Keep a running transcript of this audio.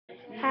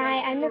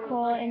I'm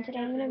Nicole, and today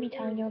I'm going to be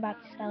telling you about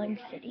Spelling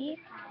City.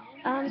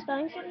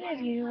 Spelling City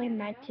is usually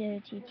meant to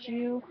teach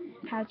you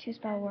how to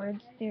spell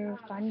words through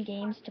fun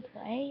games to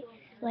play.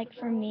 Like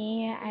for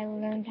me, I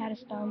learned how to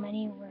spell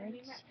many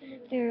words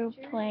through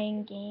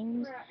playing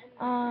games.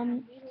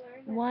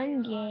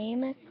 One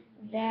game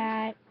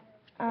that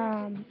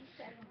um,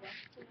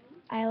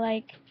 I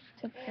like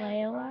to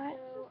play a lot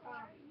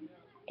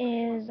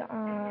is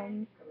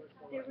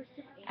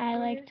I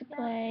like to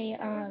play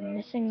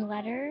Missing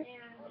Letter.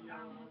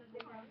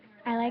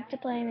 I like to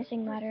play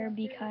Missing Letter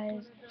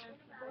because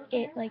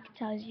it like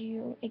tells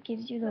you, it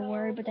gives you the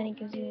word, but then it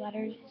gives you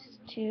letters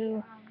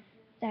too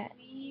that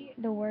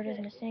the word is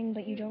missing,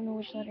 but you don't know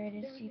which letter it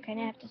is, so you kind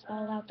of have to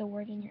spell out the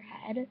word in your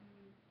head.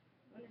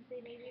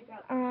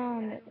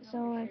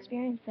 So an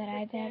experience that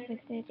I've had with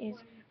it is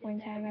one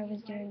time I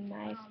was doing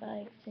my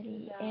Spelling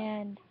City,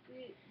 and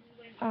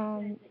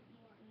um,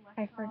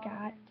 I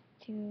forgot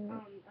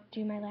to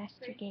do my last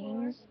two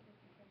games.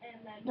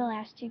 The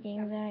last two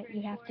games that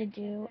you have to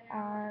do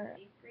are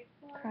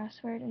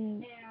crossword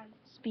and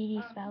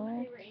speedy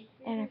speller,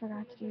 and I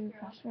forgot to do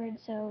crossword,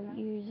 so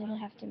you usually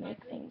have to make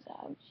things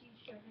up.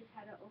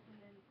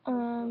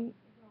 Um,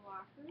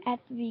 at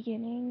the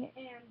beginning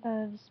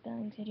of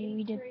Spelling City,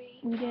 we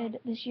did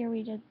this year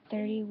we did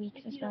 30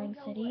 weeks of Spelling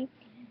City,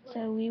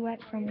 so we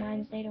went from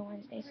Wednesday to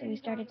Wednesday. So we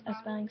started a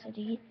Spelling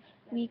City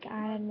week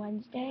on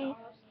Wednesday,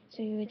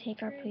 so we would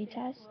take our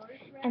pre-test,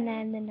 and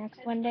then the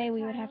next Monday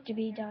we would have to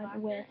be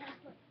done with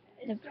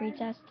the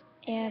pre-test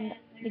and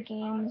the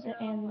games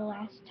and the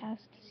last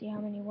test to see how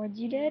many words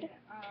you did.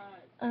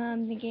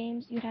 The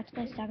games, you'd have to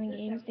play 7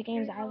 games. The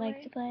games I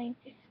like to play,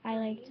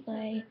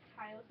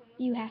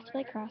 you have to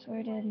play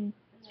crossword and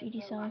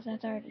speedy cells,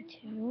 that's already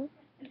 2.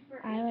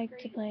 I like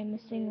to play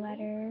Missing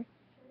Letter,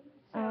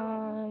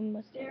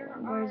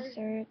 word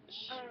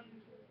search,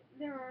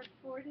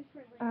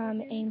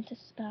 aim to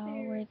spell,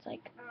 where it's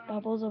like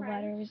bubbles of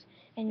letters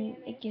and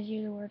it gives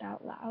you the word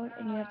out loud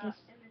and you have to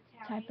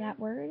type that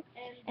word.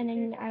 And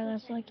then I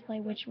also like to play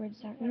which word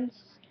sentence,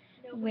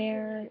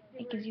 where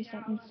it gives you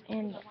sentence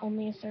and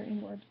only a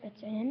certain word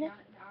fits in.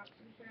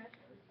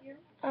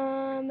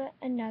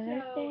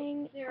 Another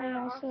thing I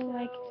also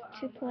like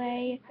to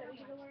play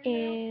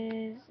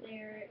is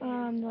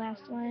the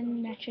last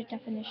one, match with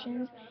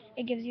definitions.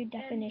 It gives you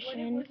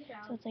definition,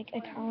 so it's like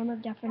a column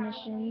of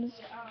definitions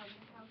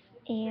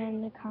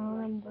and the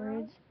column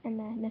words, and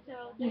then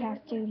you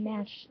have to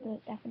match the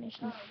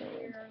definitions to the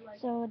words.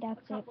 So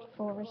that's it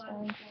for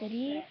Spelling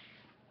City.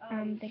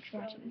 Thanks for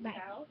watching.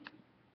 Bye.